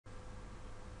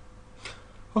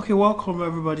Okay, welcome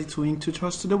everybody to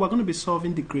TUTORS. Today we're going to be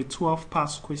solving the grade 12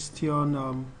 past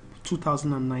question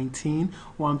 2019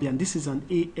 1B, and this is a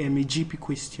GP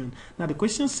question. Now the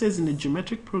question says in the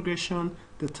geometric progression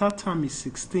the third term is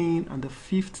 16 and the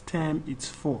fifth term is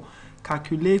 4.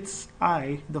 Calculate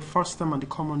I, the first term, and the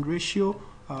common ratio,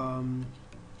 II,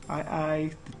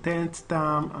 the 10th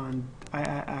term, and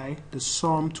III, the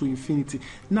sum to infinity.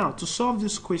 Now to solve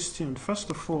this question, first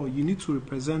of all you need to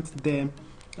represent them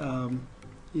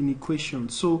in equation.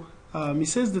 So it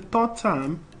says the third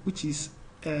term, which is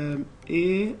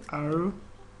AR2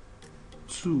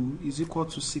 is equal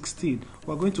to 16.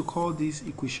 We're going to call this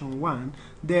equation 1.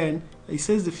 Then it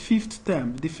says the fifth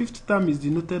term. The fifth term is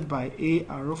denoted by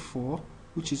AR4,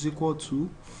 which is equal to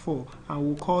 4, and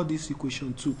we'll call this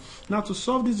equation 2. Now to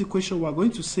solve this equation, we're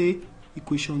going to say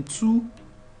equation 2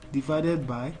 divided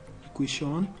by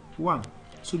equation 1.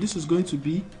 So this is going to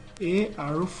be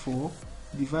AR4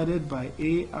 divided by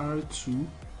AR2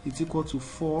 is equal to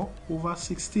 4 over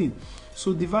 16.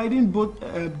 So dividing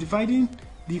the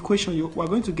equation, we're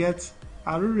going to get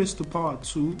R raised to power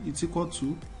 2 is equal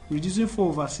to, reducing 4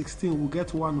 over 16, we'll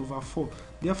get 1 over 4.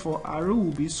 Therefore R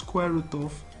will be square root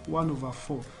of 1 over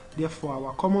 4. Therefore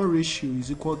our common ratio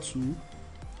is equal to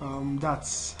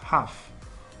that's half.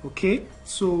 Okay,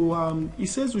 so it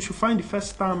says we should find the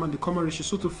first term and the common ratio.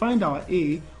 So to find our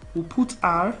A, we'll put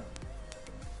R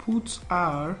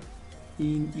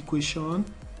in equation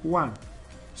 1.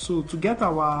 So to get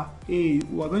our A,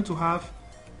 we are going to have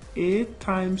A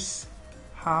times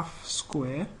half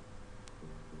square,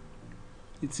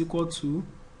 it's equal to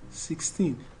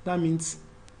 16. That means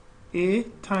A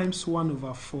times 1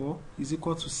 over 4 is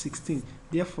equal to 16.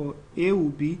 Therefore A will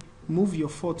be, move your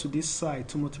 4 to this side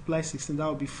to multiply 16, that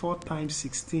will be 4 times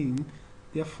 16.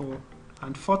 Therefore,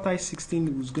 and 4 times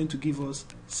 16 is going to give us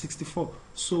 64.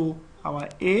 So our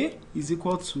A is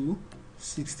equal to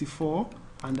 64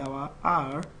 and our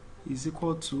R is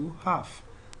equal to half.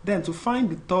 Then to find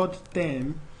the third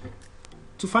term,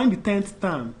 to find the 10th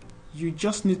term, you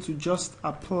just need to just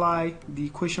apply the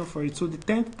equation for it. So the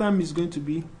 10th term is going to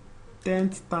be,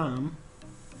 10th term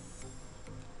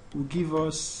will give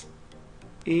us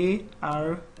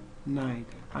AR9,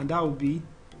 and that will be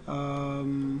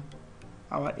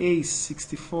our A is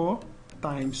 64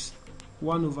 times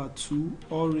 1 over 2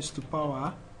 all raised to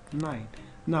power 9.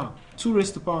 Now 2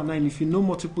 raised to power 9, if you know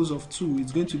multiples of 2,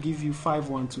 it's going to give you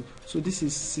 512. So this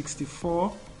is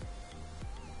 64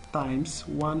 times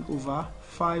 1 over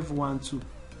 512.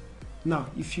 Now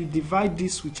if you divide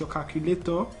this with your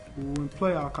calculator, we will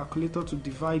employ our calculator to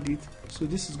divide it. So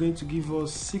this is going to give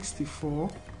us 64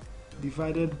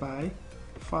 divided by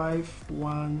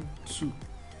 512.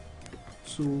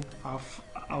 So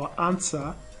our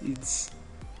answer is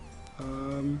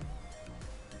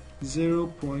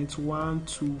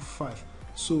 0.125.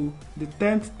 So the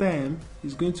 10th term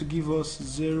is going to give us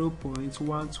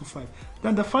 0.125.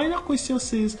 Then the final question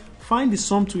says find the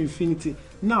sum to infinity.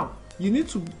 Now you need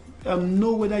to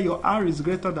know whether your R is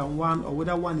greater than 1 or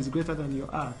whether 1 is greater than your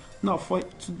R. Now for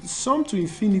the sum to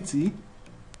infinity,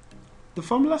 the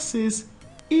formula says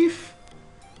if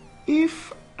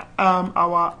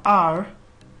our R,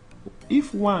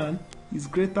 if 1 is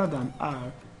greater than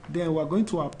R, then we're going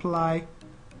to apply,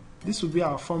 this will be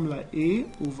our formula, A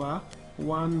over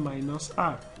 1 minus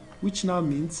R, which now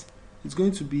means it's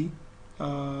going to be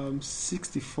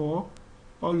 64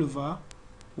 all over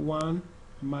 1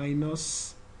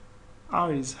 minus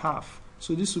R is half.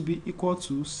 So this will be equal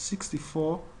to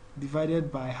 64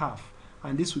 divided by half,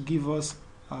 and this will give us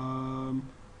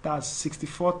that's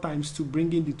 64 times 2,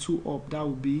 bringing the 2 up, that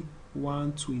will be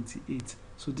 128.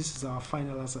 So this is our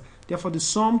final answer. Therefore the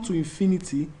sum to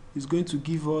infinity is going to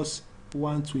give us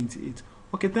 128.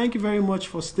 Okay, thank you very much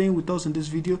for staying with us in this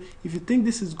video. If you think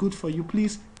this is good for you,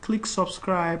 please click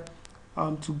subscribe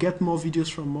to get more videos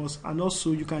from us, and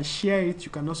also you can share it.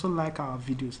 You can also like our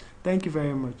videos. Thank you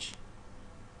very much.